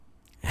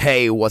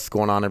Hey, what's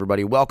going on,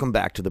 everybody? Welcome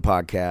back to the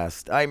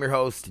podcast. I'm your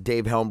host,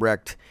 Dave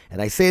Helmbrecht,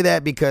 and I say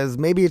that because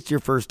maybe it's your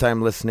first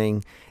time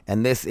listening,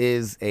 and this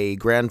is a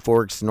Grand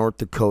Forks, North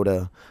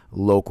Dakota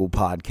local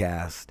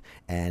podcast.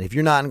 And if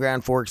you're not in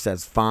Grand Forks,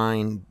 that's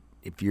fine.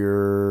 If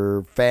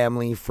you're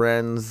family,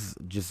 friends,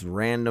 just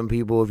random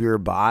people, if you're a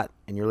bot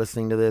and you're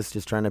listening to this,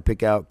 just trying to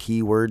pick out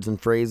keywords and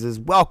phrases,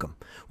 welcome.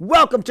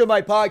 Welcome to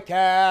my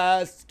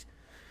podcast.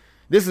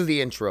 This is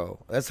the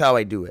intro. That's how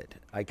I do it.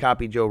 I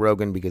copy Joe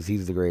Rogan because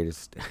he's the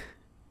greatest.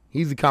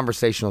 He's the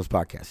conversationalist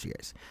podcast, you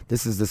guys.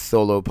 This is the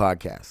solo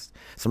podcast.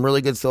 Some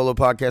really good solo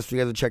podcasts for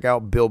you guys to check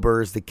out. Bill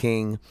Burr is the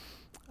king.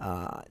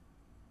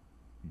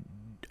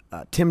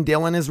 Tim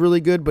Dillon is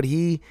really good, but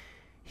he's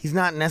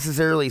not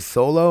necessarily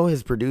solo.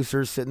 His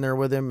producer's sitting there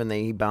with him, and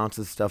he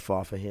bounces stuff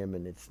off of him,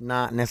 and it's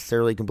not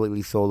necessarily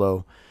completely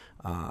solo.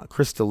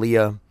 Chris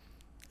D'Elia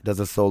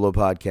does a solo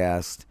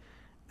podcast.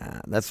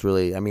 That's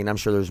really, I'm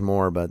sure there's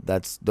more, but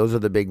those are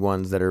the big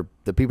ones that are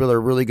the people that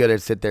are really good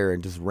at sit there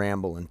and just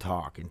ramble and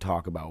talk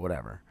about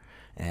whatever.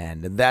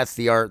 And that's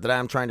the art that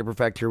I'm trying to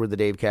perfect here with the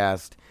Dave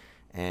Cast.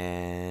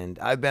 And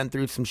I've been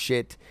through some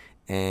shit,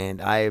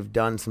 and I've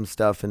done some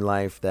stuff in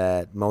life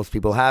that most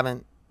people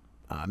haven't.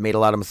 Made a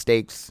lot of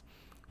mistakes,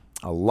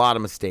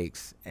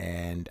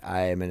 and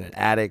I am an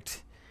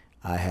addict.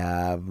 I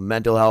have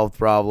mental health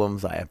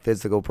problems. I have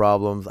physical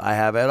problems. I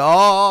have it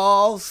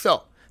all.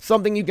 So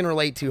something you can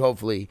relate to,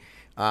 hopefully,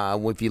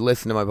 if you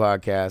listen to my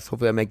podcast.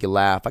 Hopefully I make you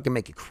laugh. I can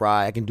make you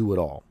cry. I can do it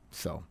all.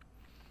 So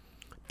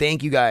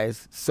thank you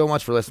guys so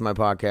much for listening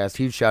to my podcast.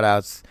 Huge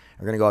shout-outs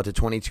are going to go out to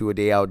 22 A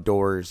Day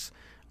Outdoors.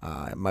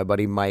 My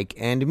buddy Mike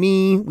and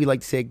me, we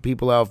like to take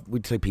people out. We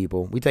take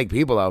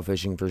people out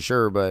fishing for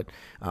sure, but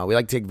we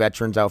like to take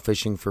veterans out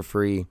fishing for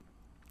free,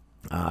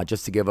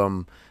 just to give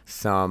them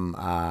some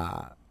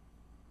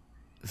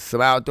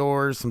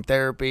outdoors, some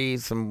therapy,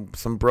 some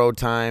bro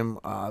time,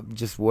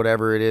 just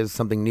whatever it is,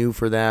 something new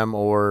for them,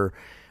 or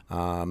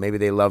maybe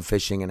they love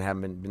fishing and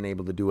haven't been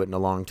able to do it in a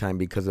long time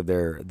because of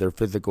their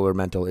physical or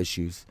mental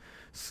issues.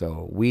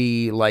 So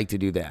we like to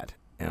do that,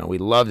 and we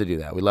love to do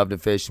that. We love to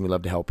fish, and we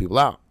love to help people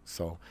out.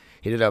 So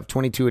hit it up,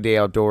 22 A Day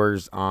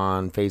Outdoors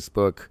on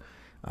Facebook,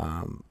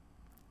 and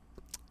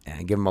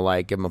give them a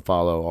like, give them a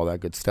follow, all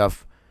that good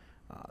stuff.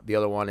 The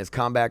other one is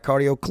Combat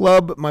Cardio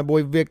Club. My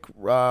boy Vic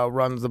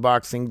runs the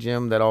boxing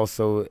gym that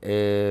also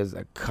is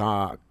a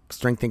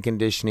strength and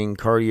conditioning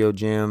cardio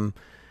gym.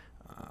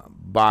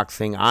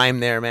 Boxing,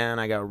 I'm there, man.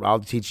 I'll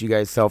teach you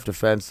guys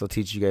self-defense. I'll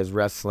teach you guys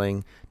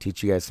wrestling,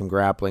 teach you guys some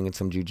grappling and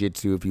some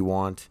jiu-jitsu if you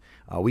want.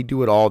 We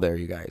do it all there,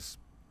 you guys.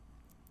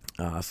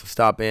 So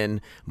stop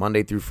in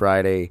Monday through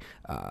Friday,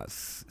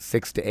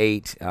 6 to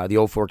 8, the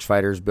Old Forks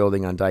Fighters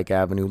building on Dyke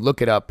Avenue.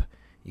 Look it up.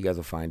 You guys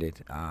will find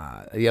it.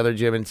 The other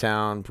gym in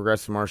town,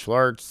 Progressive Martial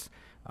Arts,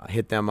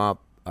 hit them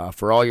up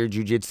for all your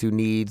jiu-jitsu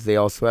needs. They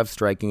also have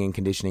striking and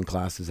conditioning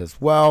classes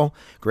as well.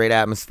 Great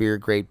atmosphere,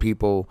 great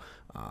people.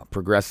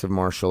 Progressive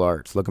Martial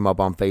Arts. Look them up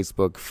on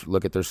Facebook.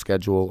 Look at their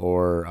schedule,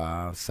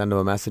 or send them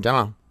a message. I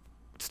don't know.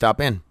 Stop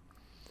in.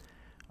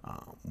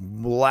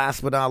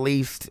 Last but not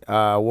least,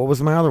 what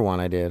was my other one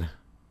I did?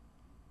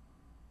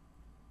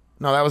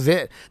 No, that was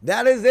it.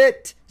 That is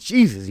it.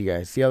 Jesus, you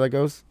guys. See how that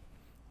goes?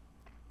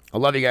 I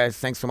love you guys.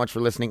 Thanks so much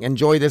for listening.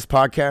 Enjoy this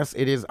podcast.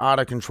 It is out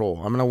of control.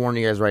 I'm going to warn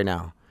you guys right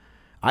now.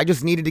 I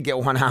just needed to get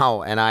one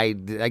out, and I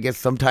guess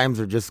sometimes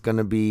they're just going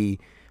to be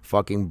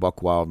fucking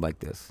buck wild like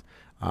this.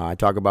 I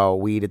talk about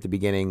weed at the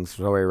beginning,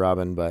 sorry,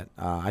 Robin, but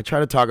I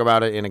try to talk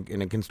about it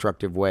in a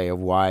constructive way of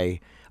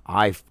why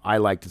I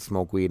like to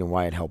smoke weed and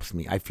why it helps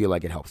me. I feel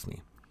like it helps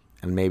me.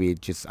 And maybe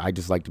I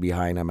just like to be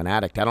high and I'm an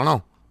addict. I don't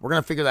know. We're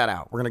going to figure that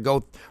out. I'm going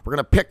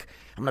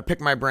to pick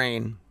my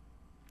brain.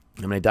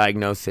 I'm going to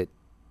diagnose it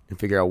and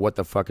figure out what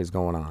the fuck is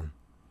going on.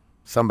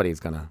 Somebody's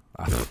going to.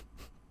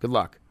 Good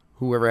luck.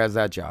 Whoever has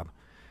that job.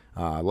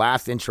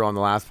 Last intro on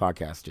the last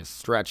podcast just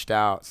stretched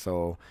out.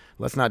 So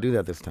let's not do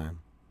that this time.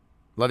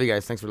 Love you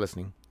guys. Thanks for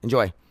listening.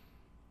 Enjoy.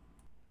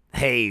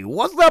 Hey,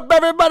 what's up,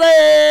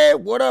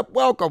 everybody? What up?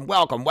 Welcome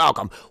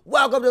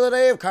to the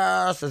Dave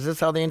Cast. Is this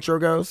how the intro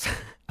goes?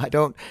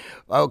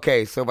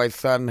 Okay, so my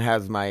son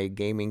has my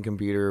gaming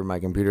computer, my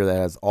computer that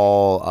has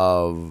all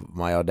of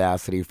my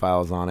Audacity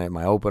files on it,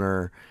 my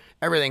opener,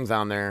 everything's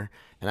on there,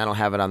 and I don't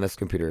have it on this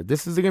computer.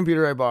 This is the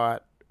computer I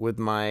bought with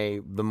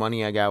the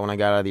money I got when I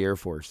got out of the Air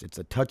Force. It's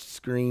a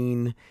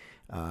touchscreen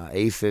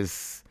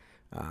Asus.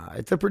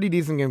 It's a pretty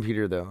decent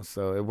computer though,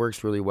 so it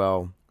works really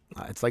well.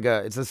 It's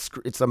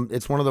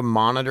one of the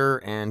monitor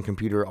and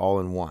computer all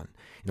in one.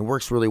 And it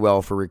works really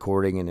well for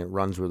recording, and it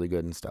runs really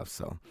good and stuff.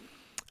 So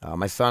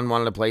my son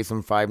wanted to play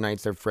some Five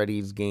Nights at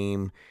Freddy's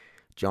game,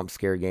 jump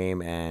scare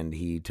game, and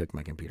he took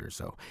my computer.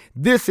 So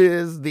this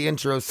is the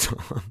intro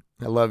song.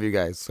 I love you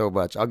guys so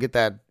much. I'll get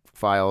that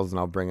files and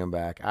I'll bring them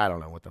back. I don't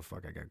know what the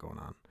fuck I got going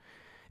on.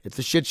 It's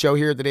a shit show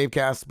here at the Dave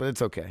Cast, but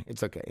it's okay.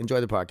 It's okay. Enjoy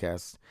the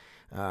podcast.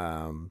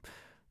 I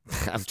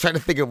was trying to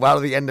think of how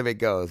the end of it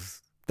goes.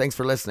 Thanks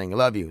for listening.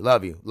 Love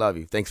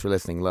you. Thanks for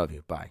listening. Love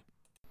you. Bye.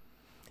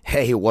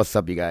 Hey, what's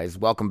up, you guys?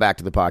 Welcome back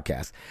to the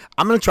podcast.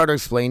 I'm going to try to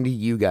explain to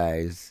you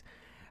guys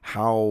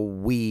how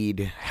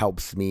weed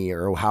helps me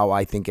or how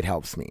I think it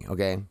helps me,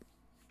 okay?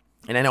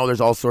 And I know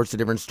there's all sorts of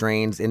different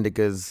strains,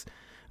 indicas,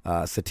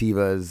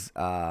 sativas,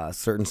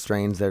 certain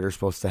strains that are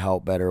supposed to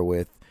help better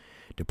with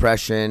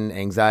depression,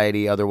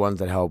 anxiety, other ones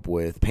that help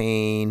with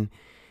pain,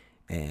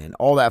 and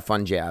all that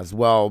fun jazz.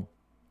 Well,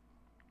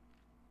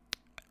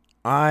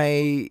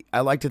 I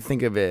like to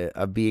think of it,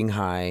 of being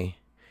high.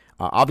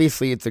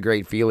 Obviously, it's a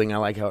great feeling. I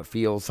like how it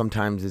feels.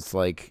 Sometimes it's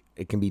like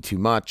it can be too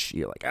much.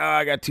 You're like,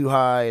 I got too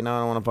high, and I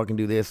don't want to fucking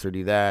do this or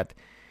do that.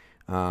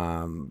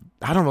 I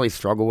don't really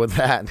struggle with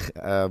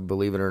that,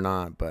 believe it or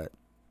not. But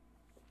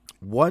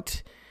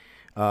what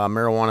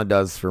marijuana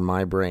does for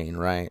my brain,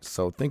 right?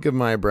 So think of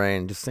my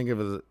brain. Just think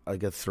of it as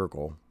like a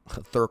circle.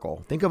 A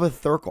thircle. Think of a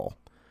thircle.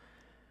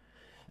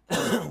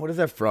 What is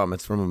that from?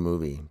 It's from a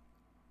movie.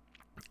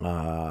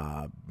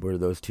 Where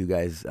those two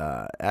guys,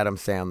 Adam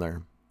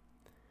Sandler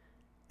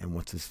and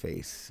what's his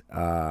face?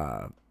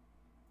 The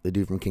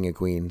dude from King of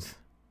Queens.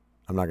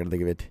 I'm not going to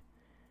think of it.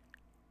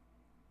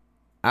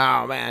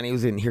 Oh, man, he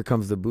was in Here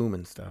Comes the Boom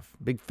and stuff.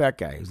 Big fat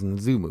guy. He was in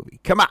the Zoo movie.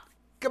 Come on.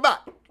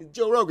 It's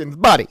Joe Rogan's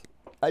buddy.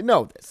 I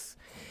know this,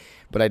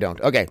 but I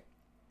don't. Okay.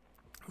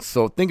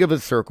 So think of a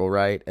circle,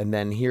 right? And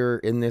then here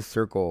in this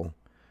circle,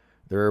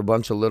 there are a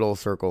bunch of little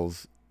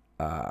circles.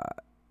 They're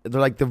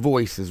like the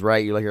voices,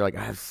 right? You're like,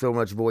 I have so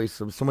much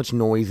voice, so much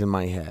noise in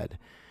my head.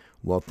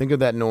 Well, think of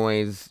that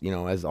noise,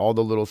 as all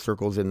the little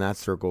circles in that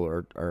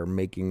circle are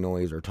making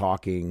noise or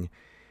talking.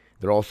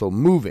 They're also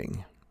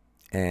moving.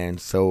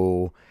 And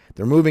so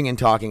they're moving and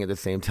talking at the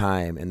same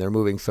time, and they're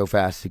moving so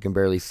fast you can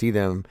barely see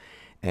them,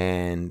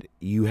 and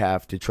you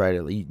have to try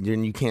to,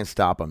 you can't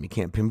stop them. You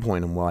can't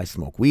pinpoint them while I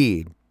smoke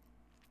weed.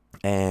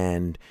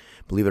 And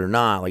believe it or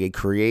not, like, it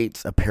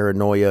creates a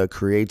paranoia,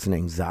 creates an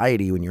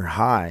anxiety when you're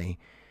high.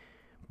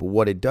 But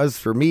what it does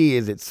for me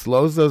is it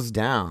slows those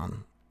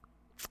down.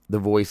 The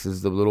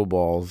voices, the little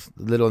balls,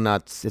 the little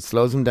nuts, it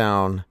slows them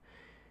down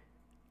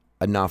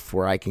enough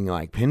where I can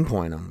like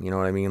pinpoint them. You know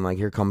what I mean? Like,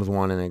 here comes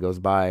one and it goes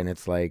by and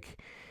it's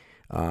like,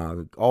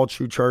 all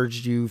true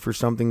charged you for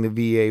something the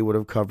VA would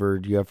have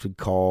covered. You have to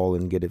call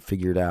and get it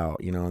figured out,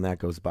 and that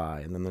goes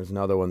by. And then there's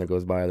another one that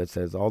goes by that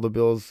says all the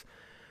bills,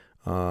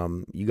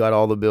 you got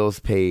all the bills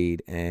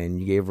paid and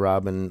you gave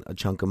Robin a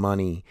chunk of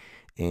money,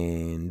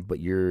 but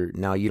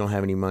now you don't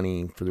have any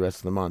money for the rest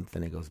of the month,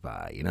 and it goes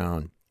by,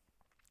 and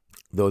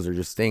those are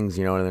just things,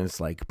 and then it's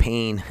like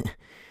pain.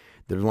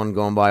 There's one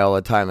going by all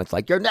the time. It's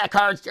like, your neck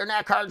hurts, your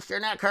neck hurts,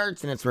 your neck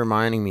hurts. And it's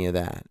reminding me of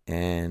that.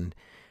 And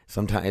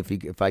sometimes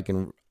if I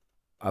can,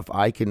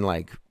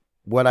 like,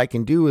 what I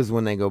can do is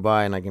when they go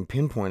by and I can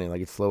pinpoint it,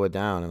 like, slow it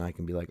down, and I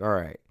can be like, all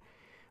right,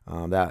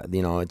 that,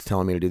 it's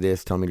telling me to do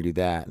this, telling me to do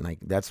that. And like,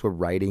 that's where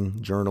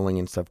writing, journaling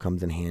and stuff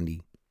comes in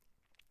handy,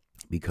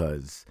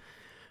 because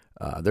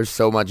there's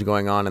so much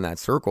going on in that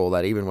circle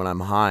that even when I'm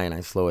high and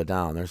I slow it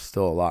down, there's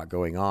still a lot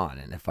going on.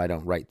 And if I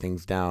don't write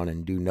things down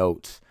and do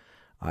notes,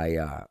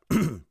 I'm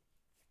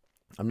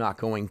not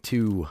going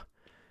to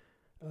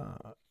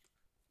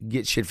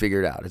get shit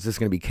figured out. It's just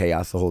going to be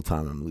chaos the whole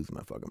time. I'm losing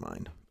my fucking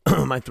mind.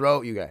 My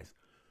throat, you guys.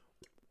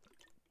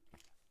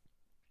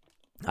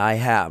 I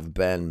have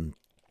been,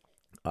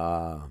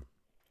 I've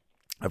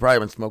probably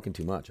been smoking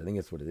too much. I think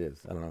that's what it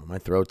is. I don't know. My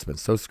throat's been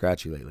so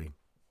scratchy lately.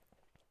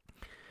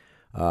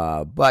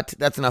 But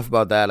that's enough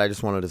about that. I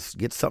just wanted to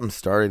get something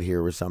started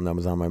here with something that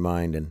was on my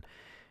mind,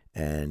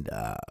 and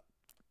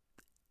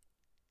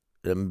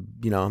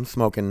I'm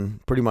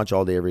smoking pretty much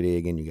all day, every day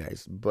again, you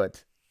guys.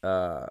 But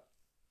I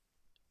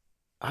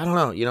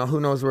don't know. Who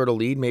knows where it'll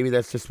lead? Maybe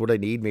that's just what I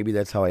need. Maybe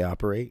that's how I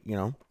operate.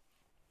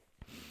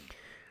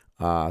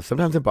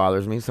 Sometimes it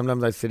bothers me.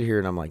 Sometimes I sit here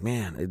and I'm like,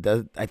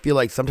 man, I feel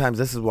like sometimes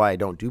this is why I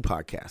don't do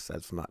podcasts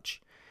as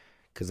much,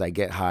 because I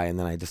get high and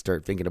then I just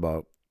start thinking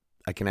about.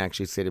 I can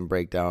actually sit and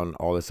break down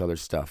all this other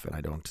stuff, and I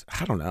don't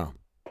know.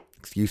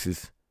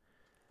 Excuses.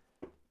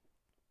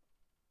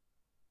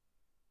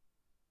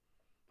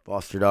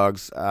 Foster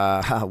dogs.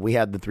 We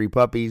had the 3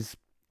 puppies.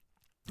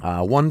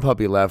 One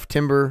puppy left.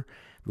 Timber,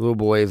 the little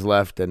boy, is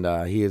left, and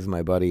he is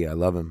my buddy. I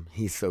love him.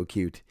 He's so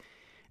cute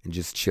and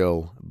just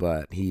chill,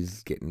 but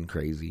he's getting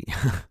crazy.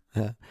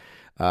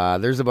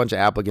 There's a bunch of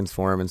applicants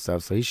for him and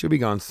stuff, so he should be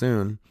gone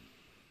soon.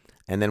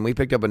 And then we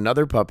picked up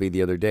another puppy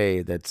the other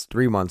day that's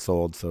 3 months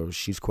old, so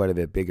she's quite a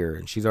bit bigger.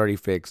 And she's already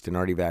fixed and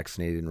already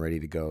vaccinated and ready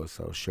to go,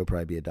 so she'll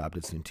probably be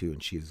adopted soon too,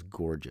 and she's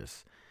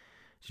gorgeous.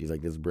 She's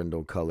like this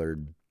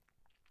brindle-colored,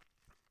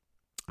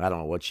 I don't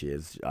know what she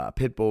is,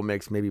 pit bull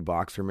mix, maybe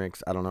boxer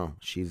mix, I don't know.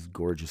 She's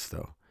gorgeous,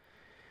 though.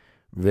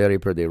 Very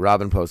pretty.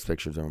 Robin posts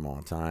pictures of them all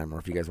the time. Or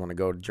if you guys want to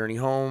go to Journey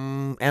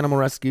Home Animal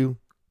Rescue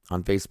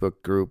on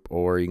Facebook group,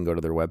 or you can go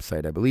to their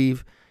website, I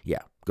believe.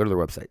 Yeah, go to their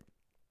website.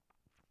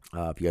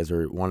 If you guys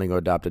are wanting to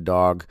adopt a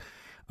dog,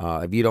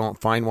 if you don't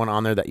find one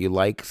on there that you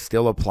like,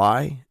 still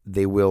apply.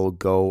 They will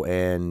go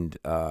and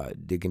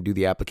they can do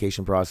the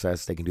application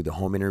process. They can do the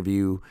home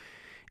interview,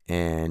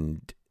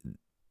 and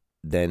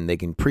then they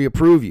can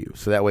pre-approve you.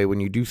 So that way, when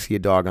you do see a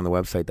dog on the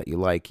website that you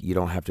like, you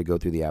don't have to go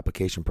through the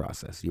application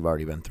process. You've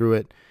already been through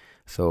it.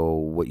 So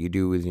what you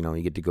do is,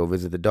 you get to go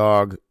visit the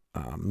dog.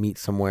 meet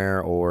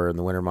somewhere, or in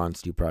the winter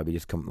months, you probably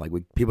just come,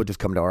 people just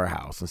come to our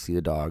house and see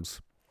the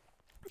dogs.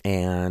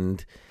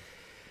 And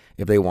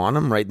if they want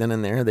them right then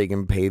and there, they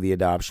can pay the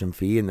adoption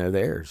fee and they're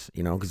theirs,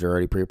 because they're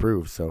already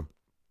pre-approved. So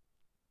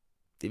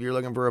if you're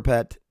looking for a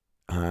pet,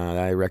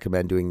 I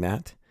recommend doing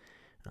that.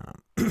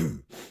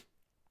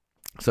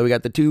 So we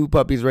got the 2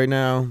 puppies right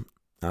now.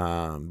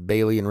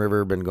 Bailey and River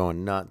have been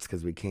going nuts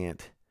because we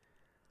can't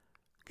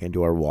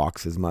do our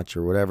walks as much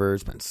or whatever.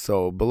 It's been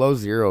so below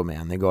zero,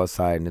 man. They go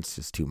outside and it's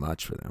just too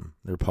much for them.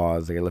 Their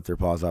paws, they gotta lift their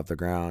paws off the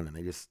ground,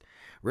 and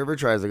River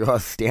tries to go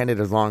stand it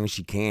as long as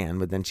she can,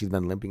 but then she's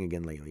been limping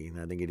again lately, and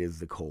I think it is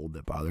the cold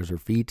that bothers her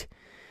feet.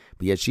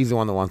 But yet she's the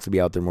one that wants to be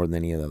out there more than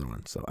any of the other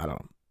ones, so I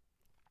don't know.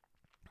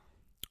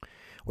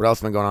 What else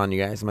has been going on,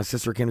 you guys? My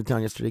sister came to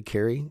town yesterday,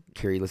 Carrie.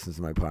 Carrie listens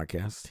to my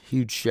podcast.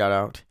 Huge shout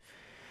out.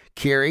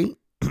 Carrie,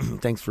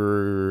 thanks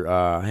for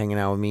hanging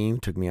out with me.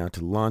 Took me out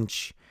to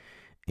lunch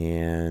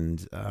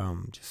and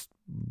just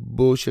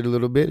bullshit a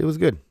little bit. It was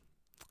good.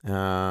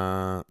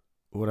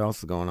 What else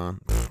is going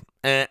on?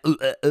 Hate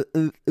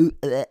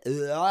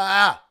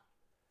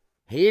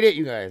it,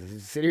 you guys. I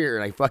sit here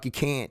and I fucking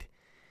can't.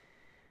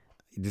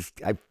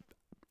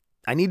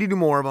 I need to do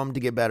more of them to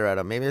get better at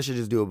them. Maybe I should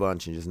just do a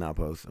bunch and just not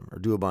post them. Or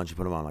do a bunch and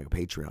put them on like a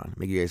Patreon.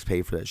 Make you guys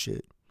pay for that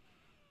shit.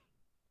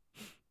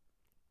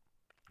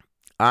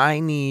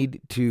 I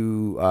need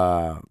to...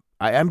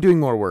 I am doing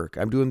more work.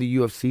 I'm doing the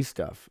UFC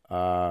stuff.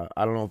 I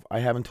don't know if... I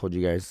haven't told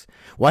you guys.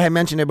 Well, I had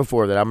mentioned it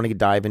before that I'm going to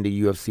dive into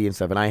UFC and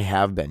stuff. And I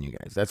have been, you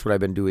guys. That's what I've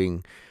been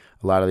doing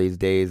a lot of these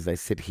days. I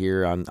sit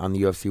here on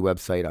the UFC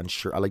website.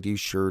 I like to use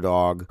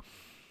SureDog.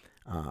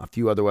 A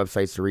few other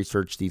websites to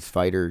research these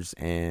fighters,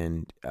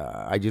 and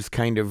I just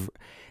kind of,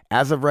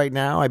 as of right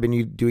now, I've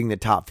been doing the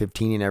top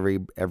 15 in every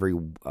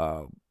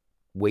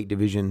weight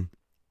division.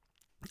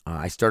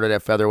 I started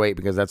at featherweight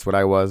because that's what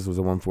I was a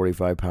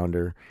 145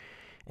 pounder,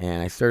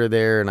 and I started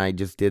there and I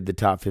just did the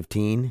top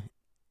 15,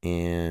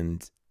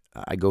 and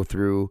I go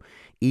through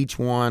each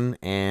one,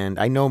 and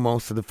I know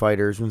most of the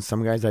fighters, and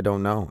some guys I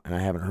don't know and I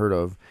haven't heard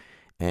of.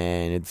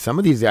 And some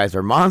of these guys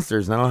are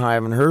monsters, and I don't know how I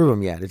haven't heard of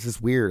them yet. It's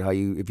just weird how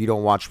if you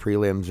don't watch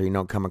prelims or you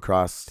don't come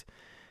across,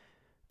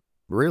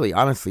 really,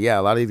 honestly, yeah,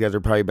 a lot of these guys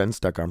have probably been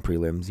stuck on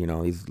prelims,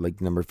 these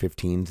like number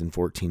 15s and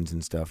 14s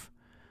and stuff.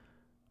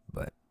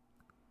 But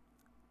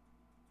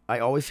I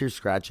always hear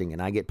scratching,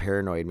 and I get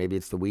paranoid. Maybe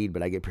it's the weed,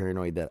 but I get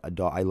paranoid that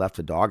I left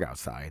a dog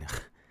outside.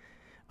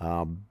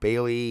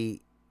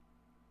 Bailey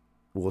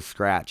will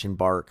scratch and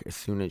bark as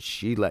soon as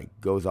she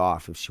goes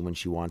off when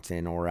she wants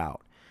in or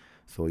out.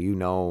 So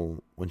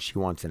when she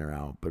wants in or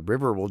out. But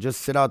River will just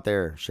sit out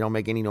there. She don't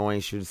make any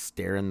noise. She'll just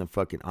stare in the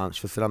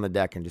she'll sit on the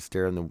deck and just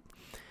stare in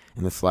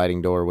the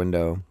sliding door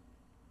window.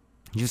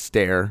 Just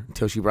stare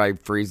until she probably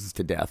freezes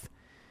to death.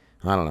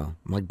 I don't know.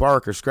 I'm like,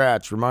 bark or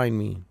scratch, remind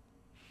me.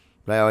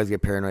 But I always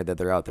get paranoid that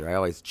they're out there. I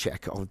always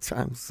check all the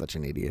time. I'm such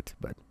an idiot.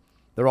 But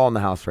they're all in the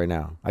house right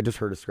now. I just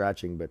heard a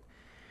scratching, but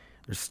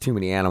there's too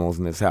many animals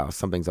in this house.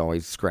 Something's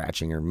always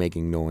scratching or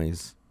making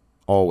noise.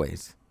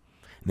 Always.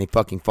 And they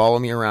fucking follow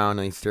me around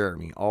and they stare at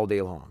me all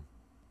day long.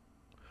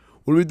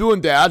 What are we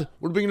doing, Dad?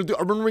 What are we going to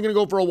do? When are we going to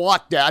go for a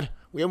walk, Dad?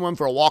 We haven't went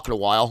for a walk in a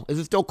while. Is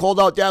it still cold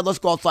out, Dad? Let's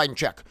go outside and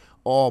check.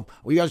 Oh,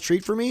 you got a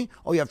treat for me?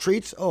 Oh, you have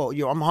treats? Oh,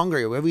 I'm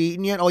hungry. Have we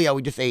eaten yet? Oh, yeah,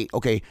 we just ate.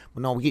 Okay.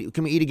 Well, no,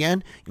 can we eat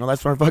again?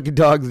 That's what our fucking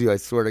dogs do, I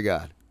swear to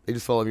God. They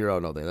just follow me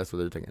around all day. That's what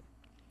they're thinking.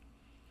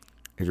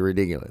 It's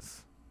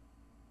ridiculous.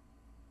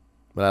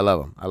 But I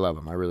love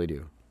them. I really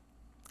do.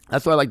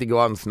 That's why I like to go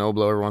out and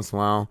snowblow every once in a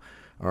while.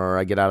 Or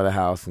I get out of the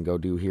house and go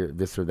do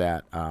this or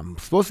that.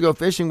 Supposed to go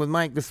fishing with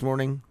Mike this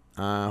morning.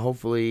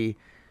 Hopefully,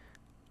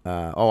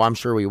 I'm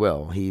sure we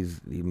will. He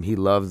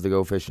loves to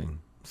go fishing.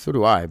 So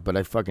do I, but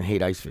I fucking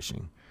hate ice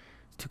fishing.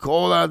 It's too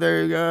cold out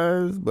there, you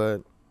guys.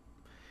 But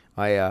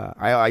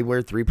I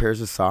wear 3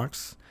 pairs of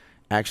socks.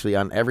 Actually,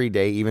 on every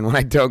day, even when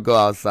I don't go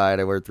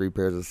outside, I wear 3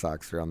 pairs of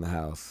socks around the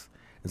house.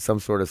 And some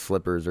sort of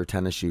slippers or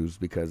tennis shoes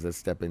because I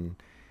step in.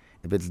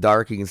 If it's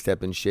dark, you can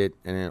step in shit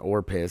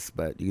or piss,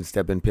 but you can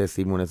step in piss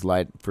even when it's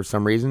light. For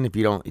some reason, if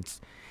you don't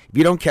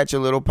catch a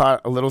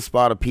little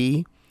spot of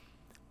pee,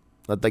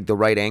 like the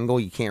right angle,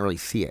 you can't really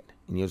see it,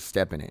 and you'll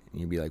step in it,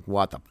 and you'll be like,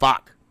 "What the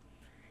fuck?"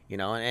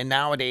 And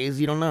nowadays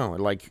you don't know.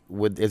 Like,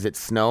 is it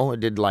snow?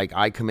 Did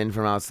I come in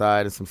from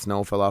outside and some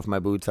snow fell off my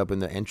boots up in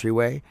the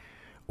entryway,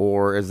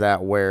 or is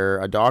that where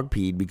a dog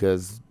peed?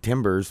 Because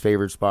Timber's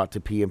favorite spot to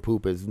pee and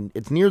poop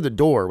it's near the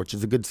door, which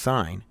is a good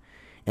sign.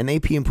 And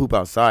they pee and poop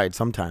outside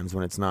sometimes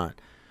when it's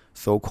not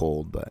so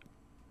cold. But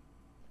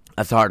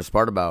that's the hardest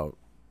part about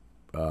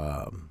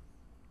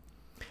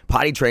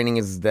potty training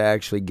is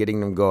actually getting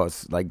them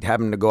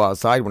having to go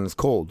outside when it's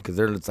cold. Because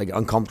it's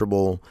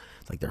uncomfortable.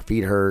 It's like their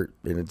feet hurt.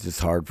 And it's just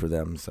hard for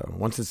them. So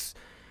once it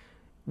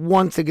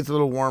gets a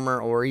little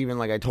warmer, or even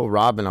like I told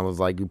Robin, I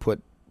was like, you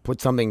put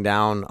something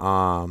down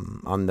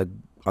on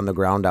the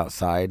ground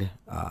outside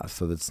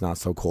so that it's not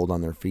so cold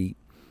on their feet.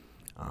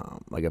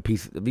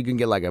 If you can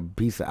get like a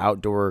piece of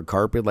outdoor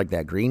carpet, like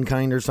that green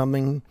kind or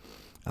something,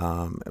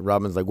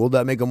 Robin's like, will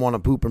that make them want to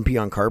poop and pee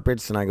on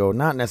carpets? And I go,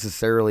 not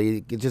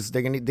necessarily. It just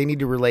they need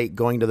to relate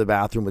going to the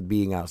bathroom with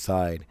being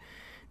outside.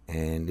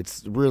 And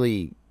it's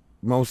really,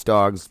 most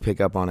dogs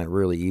pick up on it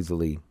really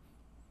easily.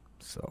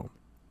 So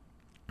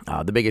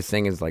the biggest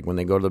thing is like when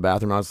they go to the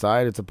bathroom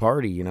outside, it's a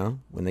party, you know.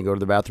 When they go to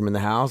the bathroom in the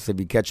house, if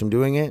you catch them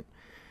doing it,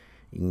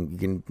 you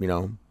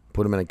can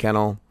put them in a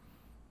kennel,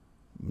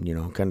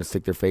 kind of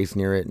stick their face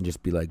near it and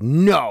just be like,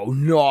 no,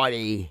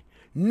 naughty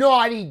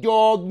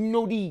dog,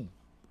 naughty.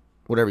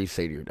 Whatever you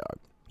say to your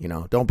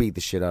dog, don't beat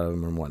the shit out of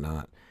them and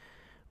whatnot.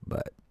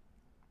 But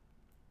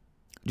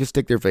just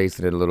stick their face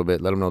in it a little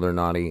bit. Let them know they're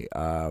naughty.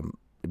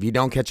 If you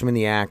don't catch them in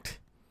the act,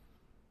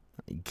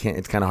 you can't.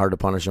 It's kind of hard to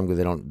punish them because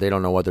they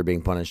don't know what they're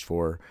being punished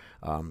for.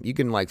 You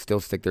can still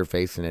stick their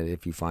face in it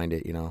if you find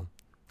it,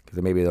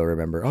 because maybe they'll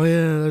remember. Oh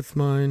yeah, that's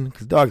mine.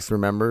 Because dogs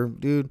remember,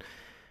 dude.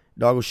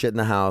 Dog will shit in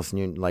the house,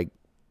 and you're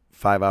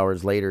 5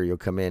 hours later, you'll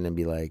come in and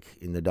be like,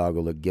 and the dog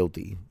will look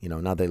guilty.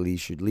 Not that you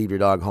should leave your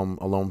dog home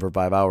alone for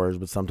 5 hours,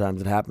 but sometimes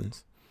it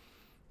happens.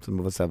 Some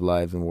of us have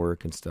lives and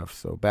work and stuff.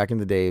 So back in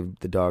the day,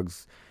 the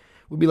dogs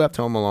would be left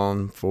home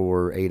alone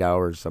for 8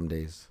 hours some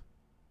days.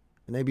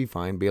 And they'd be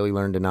fine. Bailey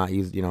learned to not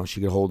use,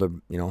 she could hold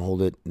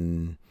it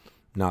and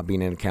not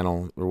being in a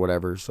kennel or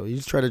whatever. So you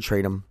just try to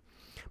train them.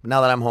 But now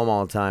that I'm home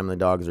all the time, the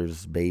dogs are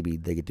just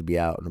babied. They get to be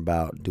out and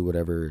about, do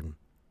whatever.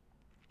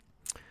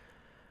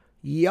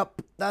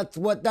 Yep,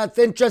 that's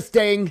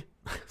interesting.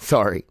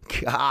 Sorry.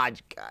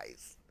 God,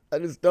 guys. I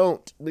just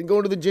don't. Then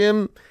going to the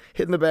gym,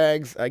 hitting the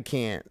bags, I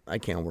can't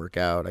work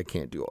out. I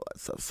can't do all that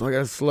stuff. So I got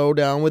to slow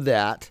down with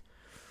that.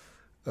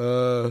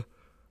 Look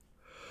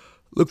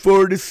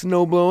forward to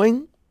snow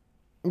blowing.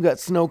 We got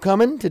snow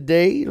coming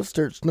today. It'll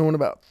start snowing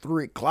about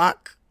 3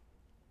 o'clock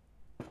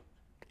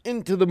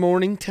into the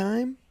morning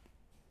time,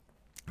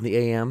 the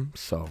a.m.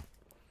 So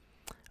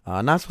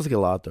not supposed to get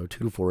a lot, though,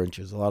 2 to 4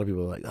 inches. A lot of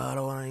people are like, oh, I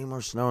don't want any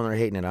more snow, and they're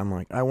hating it. I'm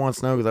like, I want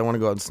snow because I want to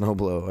go out and snow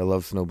blow. I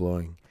love snow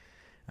blowing,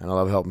 and I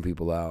love helping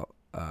people out.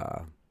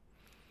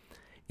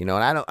 And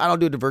I don't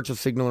do the virtual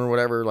signal or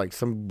whatever. Like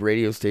some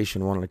radio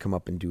station wanted to come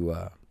up and do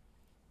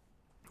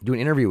an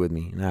interview with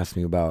me and ask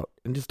me about,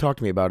 and just talk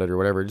to me about it or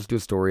whatever. Just do a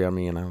story on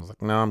me, and I was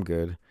like, no, I'm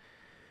good.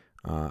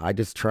 I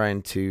just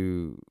trying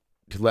to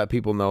let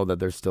people know that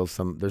there's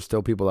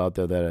still people out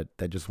there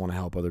that just want to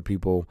help other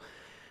people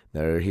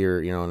that are here,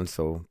 and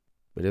so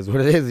it is what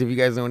it is. If you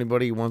guys know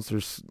anybody who wants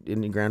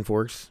in Grand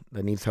Forks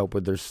that needs help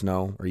with their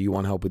snow, or you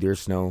want help with your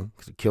snow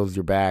because it kills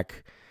your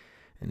back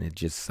and it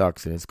just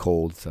sucks and it's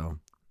cold. So,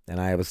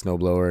 and I have a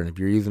snowblower, and if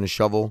you're using a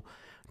shovel,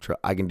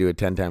 I can do it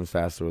 10 times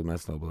faster with my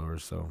snowblower.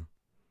 So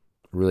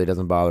it really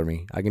doesn't bother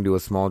me. I can do a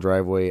small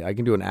driveway. I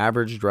can do an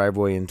average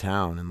driveway in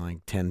town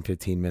in 10,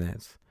 15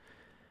 minutes.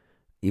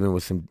 Even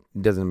with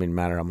it doesn't even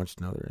matter how much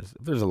snow there is.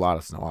 There's a lot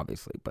of snow,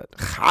 obviously, but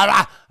I don't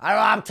know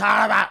what I'm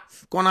talking about.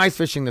 Going ice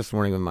fishing this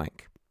morning with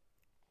Mike.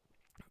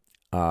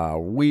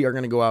 We are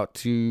going to go out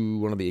to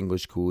one of the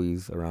English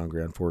coulees around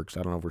Grand Forks.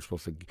 I don't know if we're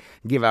supposed to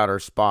give out our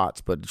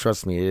spots, but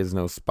trust me, it is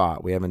no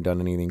spot. We haven't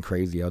done anything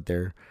crazy out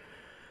there.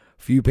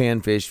 Few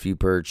panfish, few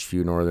perch,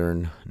 few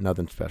northern,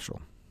 nothing special.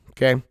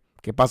 Okay?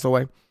 Que paso,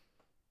 away.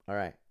 All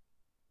right.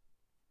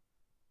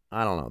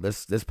 I don't know.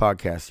 This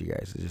podcast, you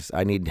guys, is just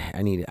I need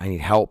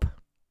help.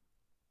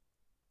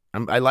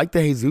 I like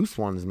the Jesus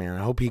ones, man.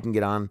 I hope he can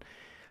get on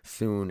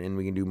soon and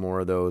we can do more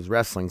of those.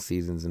 Wrestling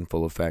season's in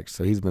full effect,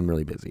 so he's been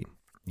really busy.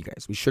 You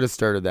guys, we should have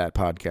started that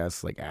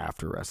podcast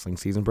after wrestling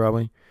season,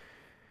 probably.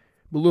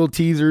 But little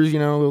teasers,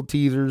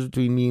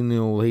 between me and the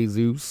old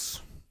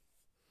Jesus.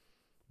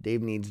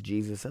 Dave Needs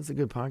Jesus. That's a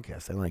good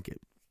podcast. I like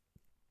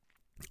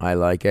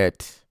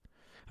it.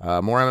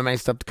 More MMA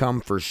stuff to come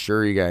for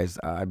sure, you guys.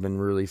 I've been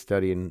really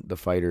studying the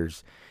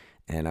fighters,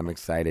 and I'm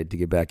excited to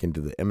get back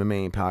into the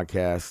MMA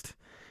podcast.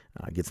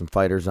 Get some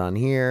fighters on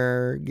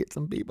here. Get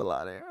some people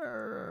on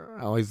here.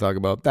 I always talk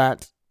about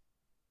that.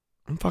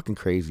 I'm fucking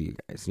crazy, you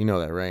guys. You know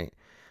that, right?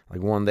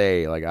 One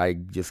day, I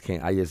just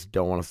can't. I just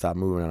don't want to stop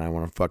moving, and I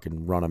want to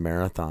fucking run a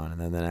marathon. And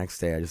then the next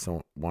day, I just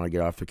don't want to get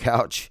off the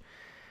couch.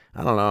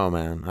 I don't know,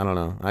 man. I don't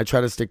know. I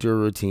try to stick to a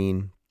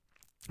routine.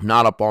 I'm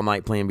not up all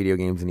night playing video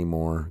games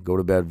anymore. Go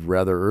to bed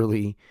rather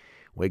early.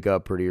 Wake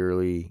up pretty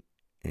early.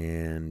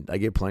 And I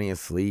get plenty of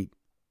sleep.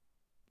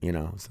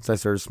 Since I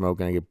started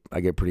smoking, I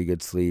get pretty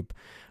good sleep.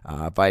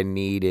 If I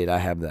need it, I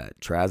have that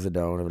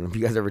trazodone. I mean, if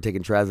you guys ever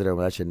taken trazodone,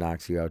 that shit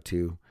knocks you out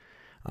too.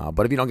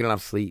 But if you don't get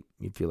enough sleep,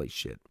 you feel like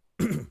shit.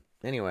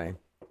 Anyway,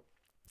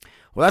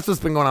 well, that's what's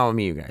been going on with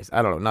me, you guys.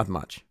 I don't know,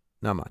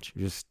 not much.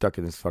 Just stuck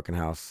in this fucking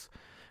house.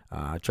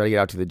 Try to get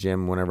out to the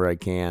gym whenever I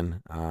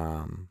can.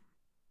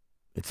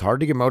 It's hard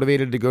to get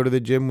motivated to go to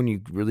the gym when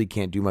you really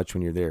can't do much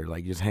when you're there.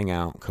 You just hang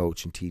out,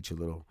 coach, and teach a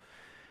little.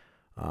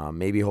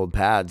 Maybe hold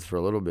pads for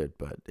a little bit,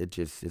 but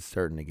it's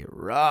starting to get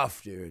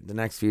rough, dude. The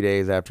next few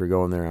days after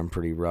going there, I'm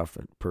pretty rough.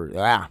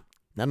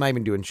 I'm not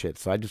even doing shit.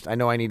 So I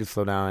know I need to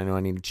slow down. I know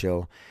I need to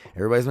chill.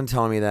 Everybody's been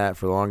telling me that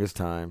for the longest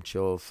time.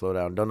 Chill, slow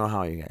down. Don't know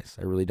how, you guys.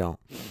 I really don't.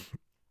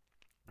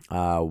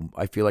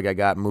 I feel like I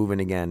got moving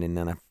again, and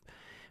then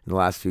in the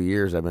last few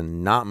years, I've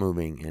been not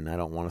moving, and I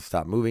don't want to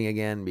stop moving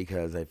again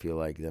because I feel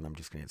like then I'm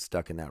just going to get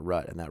stuck in that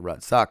rut, and that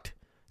rut sucked.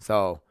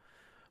 So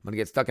I'm going to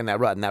get stuck in that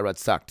rut, and that rut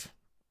sucked.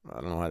 I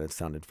don't know why that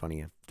sounded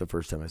funny the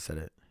first time I said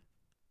it.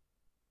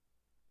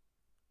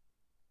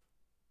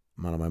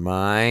 I'm out of my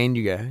mind,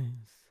 you guys.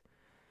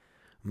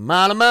 I'm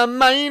out of my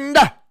mind.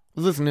 I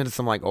was listening to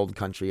some like old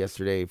country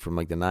yesterday from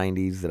like the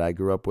 90s that I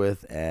grew up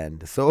with,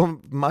 and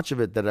so much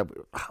of it that at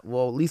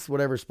least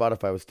whatever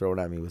Spotify was throwing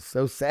at me was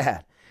so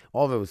sad.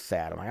 All of it was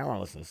sad. I'm like, I don't want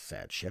to listen to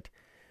sad shit.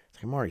 It's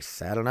like, I'm already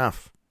sad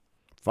enough.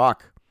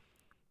 Fuck.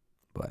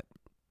 But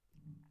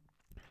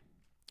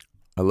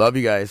I love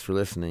you guys for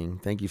listening.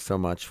 Thank you so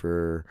much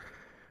for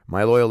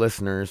my loyal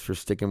listeners for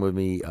sticking with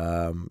me.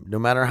 No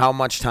matter how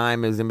much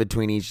time is in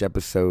between each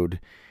episode,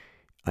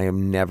 I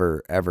am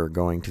never, ever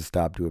going to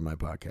stop doing my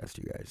podcast,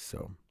 you guys.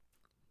 So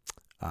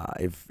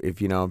if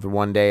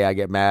one day I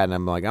get mad and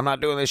I'm like, I'm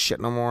not doing this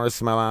shit no more, this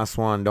is my last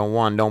one,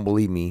 don't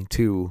believe me.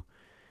 2,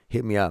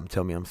 hit me up and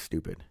tell me I'm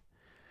stupid.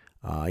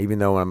 Even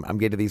though I'm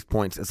getting to these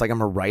points, it's like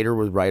I'm a writer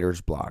with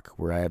writer's block,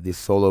 where I have these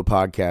solo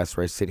podcasts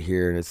where I sit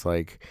here and it's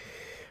like,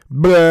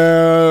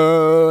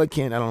 blah, I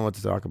don't know what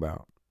to talk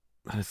about.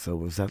 So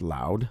was that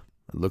loud?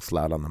 It looks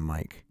loud on the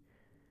mic.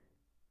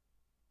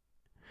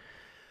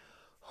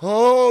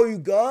 Oh, you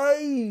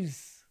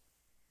guys.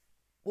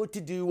 What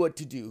to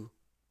do.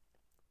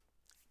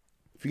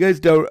 If you guys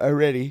don't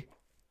already,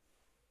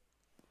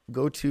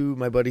 go to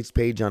my buddy's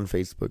page on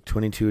Facebook,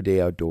 22 A Day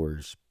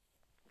Outdoors.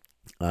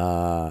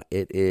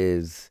 It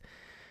is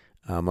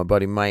my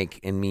buddy Mike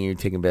and me are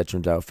taking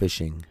veterans out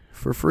fishing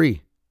for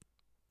free.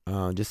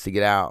 Just to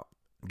get out,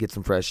 get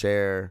some fresh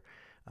air,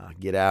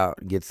 get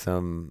out, get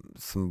some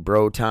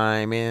bro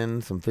time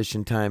in, some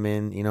fishing time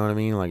in. You know what I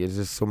mean? Like, it's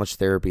just so much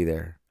therapy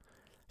there.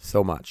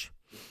 So much.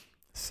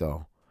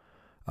 So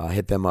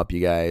hit them up,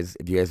 you guys.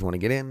 If you guys want to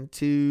get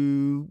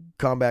into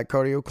Combat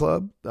Cardio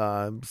Club,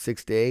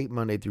 6 to 8,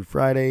 Monday through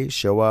Friday,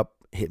 show up,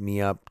 hit me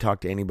up,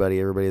 talk to anybody.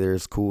 Everybody there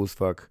is cool as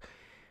fuck,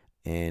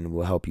 and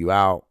we'll help you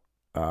out.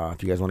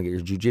 If you guys want to get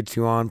your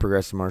jiu-jitsu on,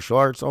 progressive martial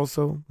arts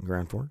also, in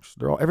Grand Forks.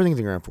 Everything's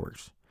in Grand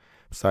Forks.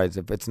 Besides,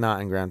 if it's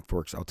not in Grand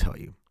Forks, I'll tell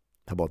you.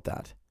 How about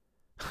that?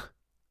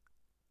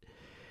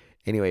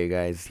 Anyway, you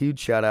guys, huge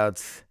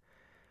shout-outs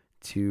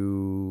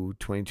to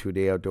 22 A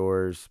Day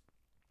Outdoors,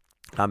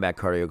 Combat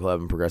Cardio Club,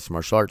 and Progressive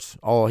Martial Arts,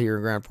 all here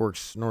in Grand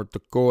Forks, North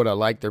Dakota.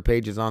 Like their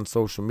pages on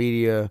social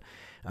media.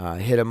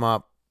 Hit them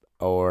up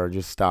or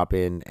just stop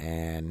in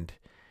and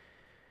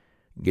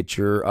get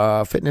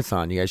your fitness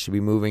on. You guys should be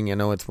moving. I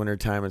know it's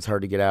wintertime. It's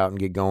hard to get out and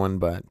get going,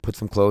 but put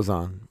some clothes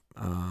on.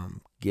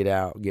 Get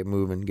out, get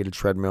moving, get a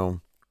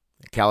treadmill,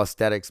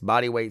 calisthenics,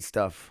 body weight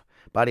stuff,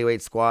 body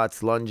weight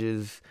squats,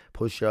 lunges,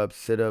 push-ups,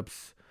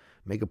 sit-ups,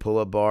 make a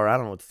pull-up bar. I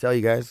don't know what to tell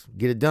you guys.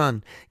 Get it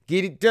done.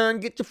 Get it done.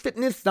 Get your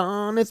fitness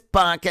on. This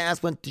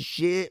podcast went to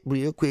shit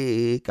real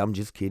quick. I'm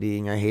just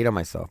kidding. I hate on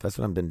myself. That's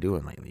what I've been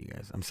doing lately, you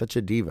guys. I'm such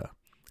a diva.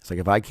 It's like,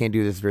 if I can't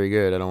do this very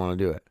good, I don't want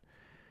to do it.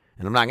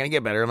 And I'm not going to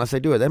get better unless I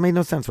do it. That made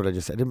no sense what I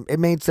just said. It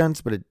made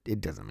sense, but it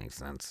doesn't make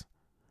sense.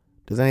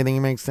 Does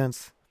anything make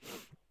sense?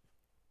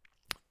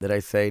 Did I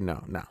say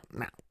no? No.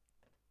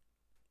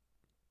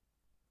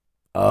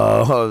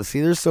 Oh,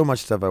 see, there's so much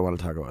stuff I want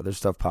to talk about. There's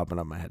stuff popping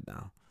up my head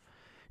now.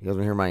 You guys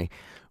want to hear my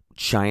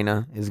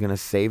China is going to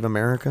save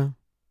America?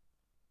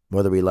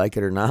 Whether we like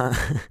it or not.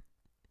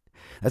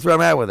 That's where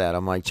I'm at with that.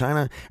 I'm like,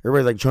 China,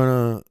 everybody's like,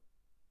 China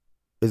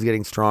is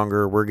getting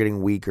stronger. We're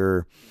getting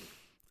weaker.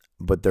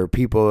 But their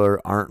people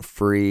aren't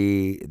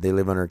free. They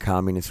live under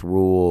communist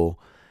rule.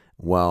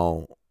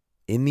 Well,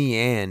 in the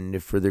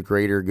end, for the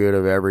greater good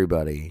of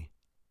everybody,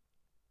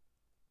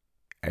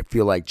 I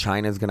feel like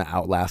China's going to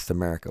outlast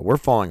America. We're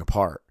falling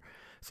apart.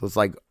 So it's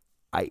like,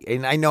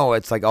 I know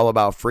it's like all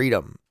about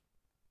freedom,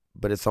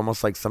 but it's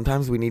almost like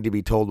sometimes we need to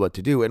be told what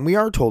to do. And we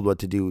are told what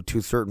to do to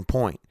a certain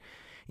point.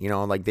 You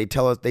know, like they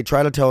try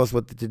to tell us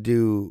what to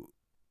do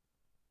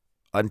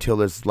until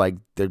there's like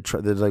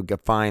a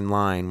fine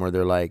line where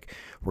they're like,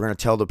 we're going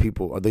to tell the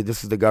people,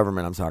 this is the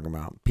government I'm talking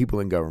about,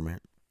 people in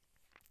government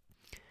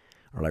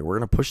are like, we're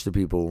going to push the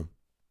people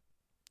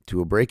to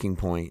a breaking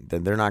point,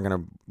 then they're not going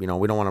to, we don't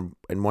want to,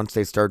 and once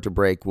they start to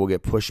break, we'll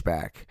get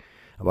pushback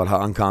about how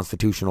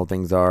unconstitutional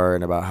things are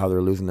and about how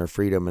they're losing their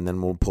freedom, and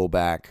then we'll pull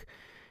back,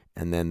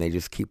 and then they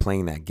just keep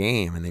playing that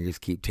game, and they just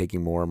keep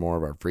taking more and more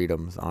of our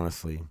freedoms,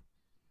 honestly.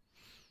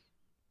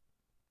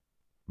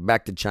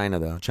 Back to China,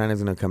 though.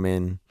 China's going to come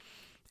in,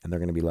 and they're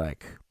going to be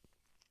like,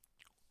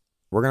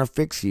 we're going to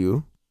fix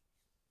you,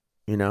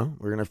 we're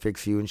going to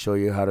fix you and show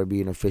you how to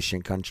be an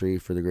efficient country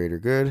for the greater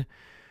good.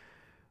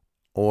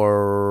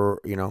 Or,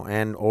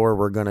 or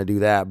we're going to do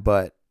that,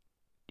 but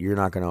you're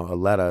not going to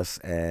let us,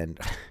 and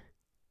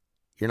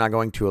you're not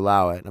going to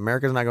allow it.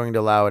 America's not going to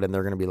allow it, and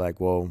they're going to be like,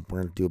 well,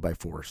 we're going to do it by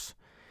force.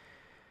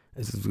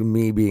 This is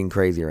me being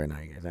crazy right now,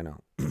 you guys. I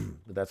know.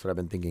 But that's what I've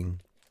been thinking.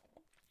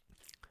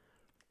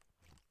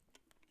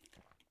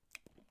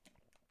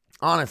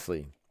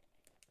 Honestly,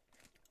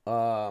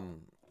 a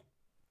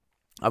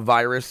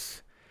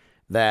virus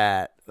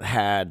that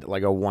had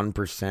like a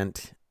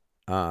 1%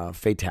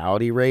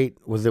 fatality rate.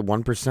 Was it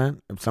 1%?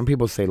 Some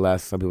people say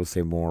less, some people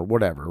say more,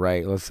 whatever,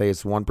 right? Let's say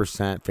it's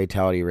 1%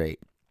 fatality rate.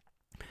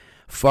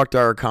 Fucked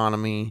our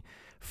economy,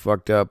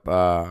 fucked up,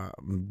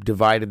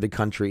 divided the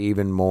country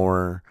even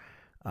more,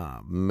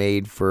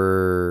 made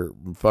for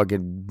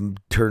fucking,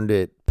 turned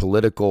it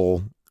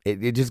political.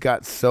 It just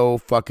got so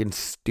fucking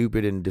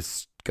stupid and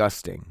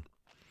disgusting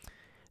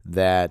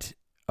that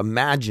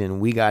imagine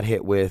we got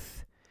hit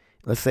with,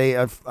 let's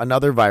say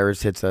another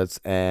virus hits us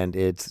and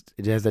it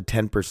has a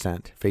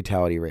 10%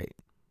 fatality rate.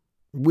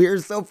 We're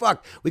so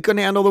fucked. We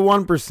couldn't handle the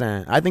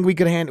 1%. I think we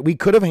could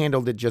have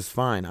handled it just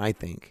fine, I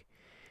think.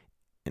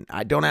 And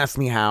don't ask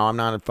me how. I'm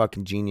not a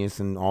fucking genius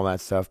and all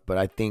that stuff, but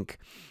I think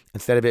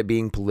instead of it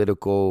being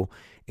political,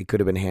 it could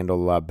have been handled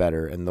a lot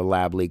better. And the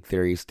lab leak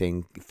theories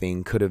thing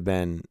could have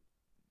been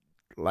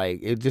like,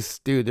 it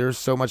just, dude, there's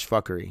so much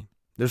fuckery.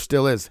 There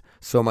still is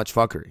so much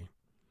fuckery.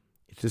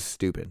 It's just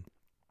stupid.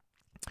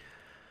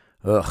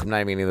 Ugh, I'm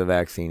not even getting the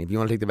vaccine. If you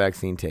want to take the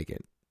vaccine, take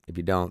it. If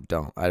you don't.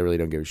 I really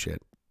don't give a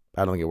shit.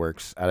 I don't think it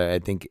works. I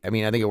think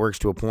it works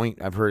to a point.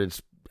 I've heard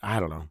I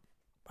don't know.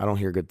 I don't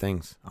hear good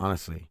things,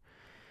 honestly.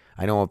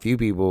 I know a few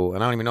people,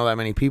 and I don't even know that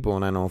many people,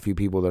 and I know a few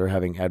people that are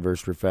having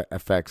adverse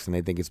effects, and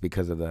they think it's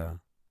because of the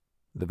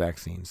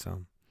vaccine.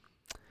 So,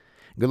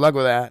 good luck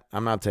with that.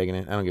 I'm not taking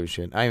it. I don't give a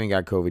shit. I haven't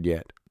got COVID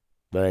yet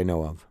that I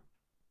know of.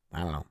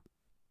 I don't know.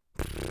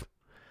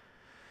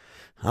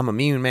 I'm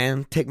immune,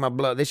 man. Take my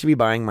blood. They should be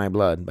buying my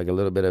blood, like a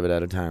little bit of it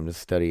at a time, to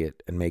study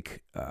it and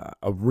make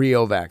a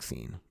real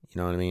vaccine. You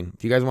know what I mean?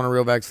 If you guys want a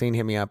real vaccine,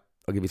 hit me up.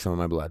 I'll give you some of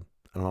my blood.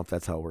 I don't know if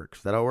that's how it works.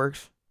 Is that how it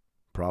works?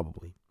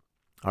 Probably.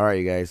 All right,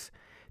 you guys.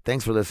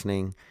 Thanks for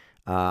listening.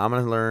 I'm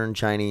going to learn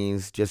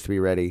Chinese just to be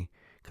ready,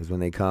 because when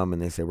they come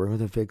and they say, we're going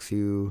to fix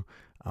you,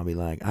 I'll be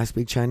like, I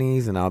speak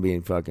Chinese, and I'll be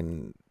like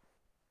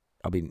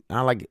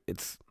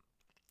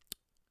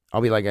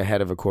a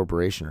head of a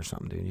corporation or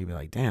something, dude. You'd be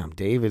like, damn,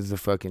 Dave is the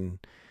fucking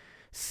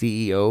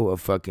CEO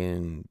of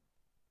fucking,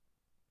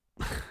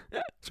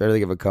 try to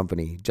think of a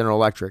company, General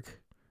Electric.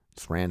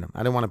 It's random. I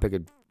didn't want to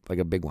pick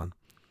a big one.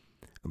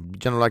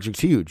 General Electric's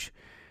huge.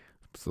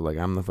 So, like,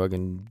 I'm the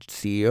fucking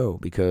CEO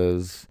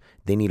because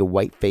they need a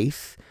white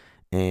face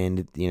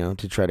and,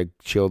 to try to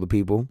chill the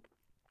people.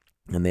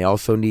 And they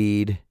also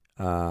need,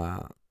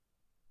 well,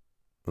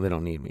 they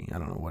don't need me. I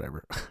don't know,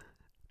 whatever.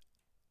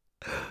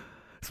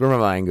 That's where my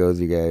mind goes,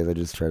 you guys. I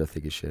just try to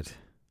think of shit.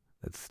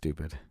 That's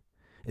stupid.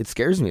 It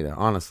scares me, though,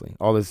 honestly.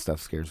 All this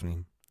stuff scares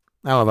me.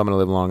 I don't know if I'm going to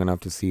live long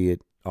enough to see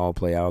it all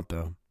play out,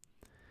 though.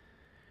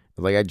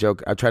 Like, I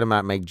try to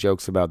not make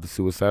jokes about the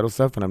suicidal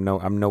stuff, and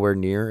I'm nowhere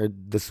near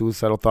the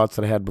suicidal thoughts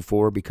that I had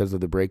before because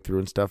of the breakthrough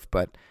and stuff,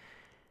 but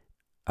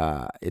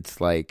it's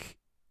like,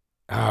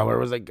 where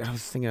was I? I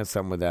was thinking of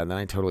something with that, and then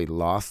I totally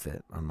lost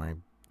it on my,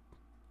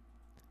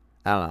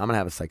 I don't know, I'm going to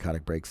have a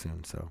psychotic break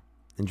soon, so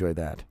enjoy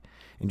that.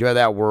 Enjoy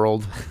that,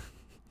 world.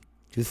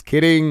 Just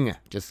kidding.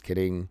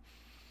 I'm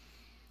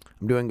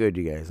doing good,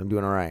 you guys. I'm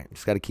doing all right.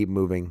 Just got to keep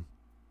moving.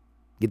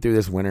 Get through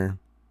this winter.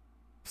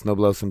 Snow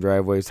blow some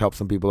driveways. Help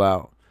some people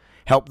out.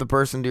 Help the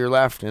person to your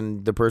left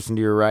and the person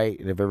to your right.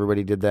 And if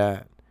everybody did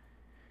that,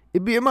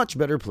 it'd be a much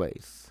better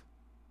place.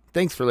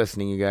 Thanks for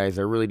listening, you guys.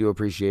 I really do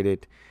appreciate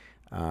it.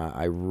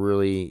 I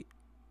really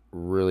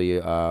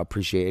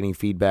appreciate any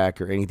feedback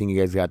or anything you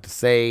guys got to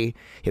say.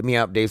 Hit me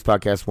up,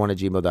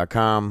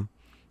 davespodcast1@gmail.com.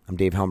 I'm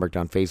Dave Helmbrecht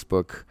on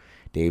Facebook,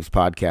 Dave's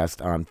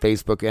Podcast on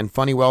Facebook, and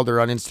Funny Welder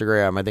on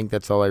Instagram. I think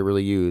that's all I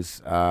really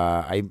use.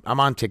 I'm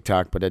on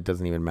TikTok, but it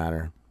doesn't even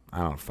matter. I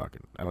don't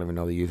even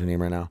know the username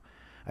right now.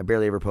 I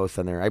barely ever post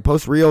on there. I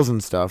post reels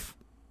and stuff.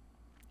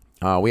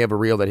 We have a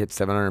reel that hit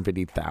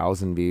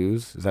 750,000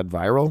 views. Is that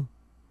viral?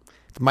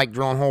 It's Mike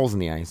drilling holes in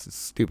the ice. It's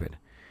stupid,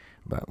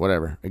 but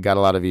whatever. It got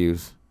a lot of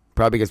views.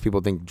 Probably because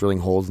people think drilling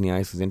holes in the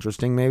ice is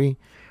interesting, maybe,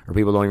 or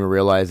people don't even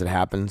realize it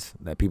happens,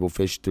 that people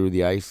fish through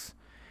the ice.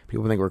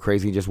 People think we're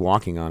crazy just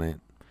walking on it.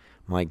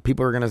 I'm like,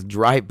 people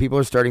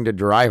are starting to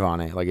drive on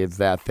it. Like, it's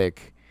that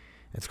thick.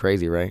 It's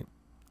crazy, right?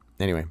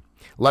 Anyway,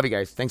 love you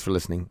guys. Thanks for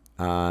listening.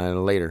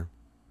 Later.